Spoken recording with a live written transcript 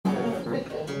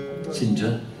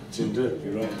Ginger. Ginger,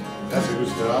 you're right. That's a good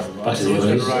start. Back to the Someone's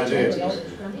others. got right there.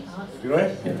 You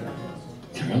right? Yeah.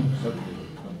 Carry on.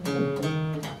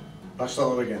 Back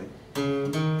solo again.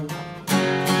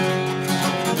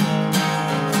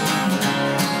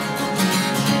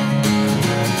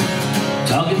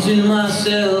 Talking to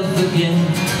myself again,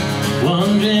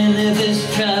 wondering if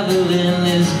this traveling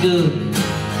is good.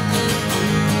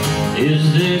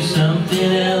 Is there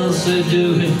something else we're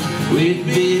doing, we'd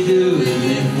be doing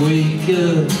if we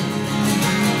could?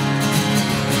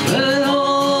 But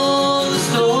all the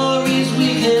stories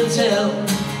we can tell,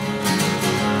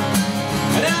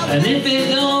 and if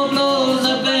it all blows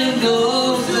up and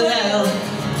goes to hell,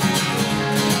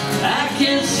 I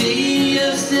can see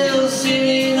you still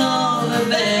sitting on the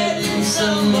bed in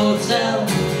some motel,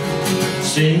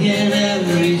 singing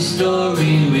every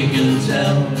story we can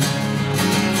tell.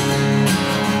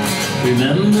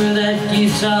 Remember that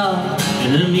guitar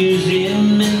in a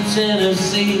museum in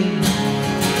Tennessee?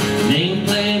 The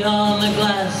nameplate on the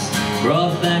glass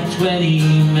brought back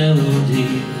 20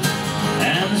 melodies,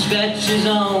 and the scratches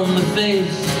on the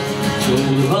face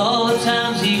told of all the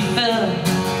times he fell,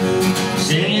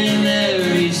 singing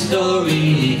every story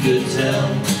he could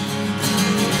tell.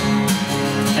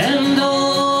 And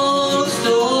all the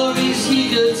stories he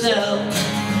could tell,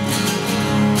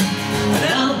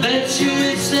 and I'll bet you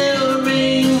it still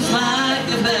rings like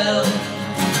a bell.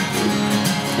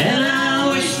 And I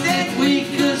wish that we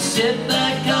could sit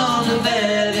back on the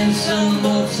bed in some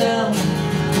motel,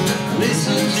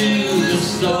 listen to the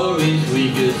stories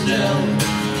we could tell.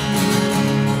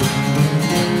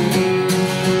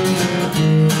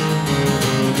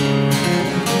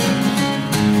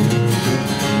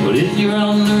 But if you're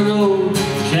on the road,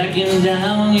 tracking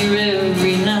down your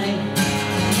every night,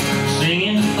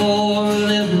 singing for a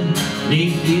living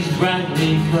beneath these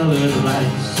brightly colored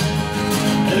lights,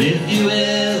 and if you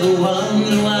ever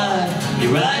wonder why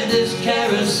you ride this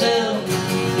carousel,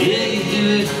 yeah, you do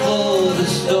it for the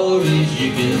stories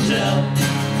you can tell.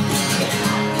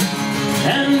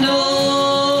 And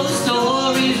all the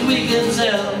stories we can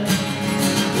tell,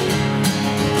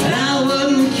 and I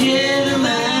wouldn't kid a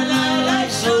man I like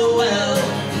so well.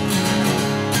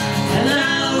 And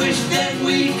I wish that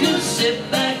we could sit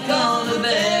back on the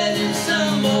bed in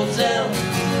some motel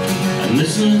and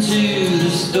listen to the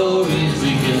stories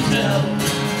we can tell.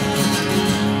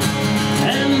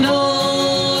 And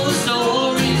all the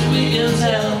stories we can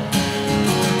tell,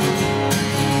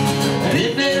 and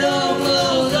if it all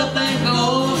blows up and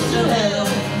goes to hell,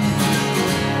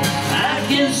 I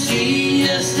can see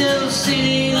you still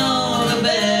sitting on the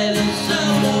bed in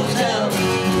some motel,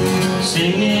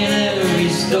 singing every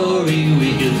story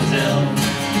we can tell.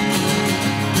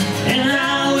 And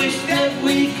I wish that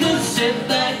we could sit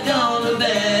back on the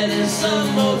bed in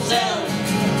some motel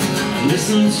and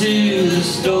listen to the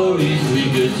stories we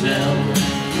could tell.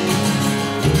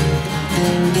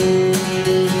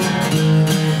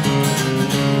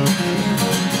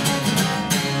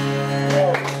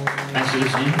 Thanks for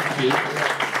listening.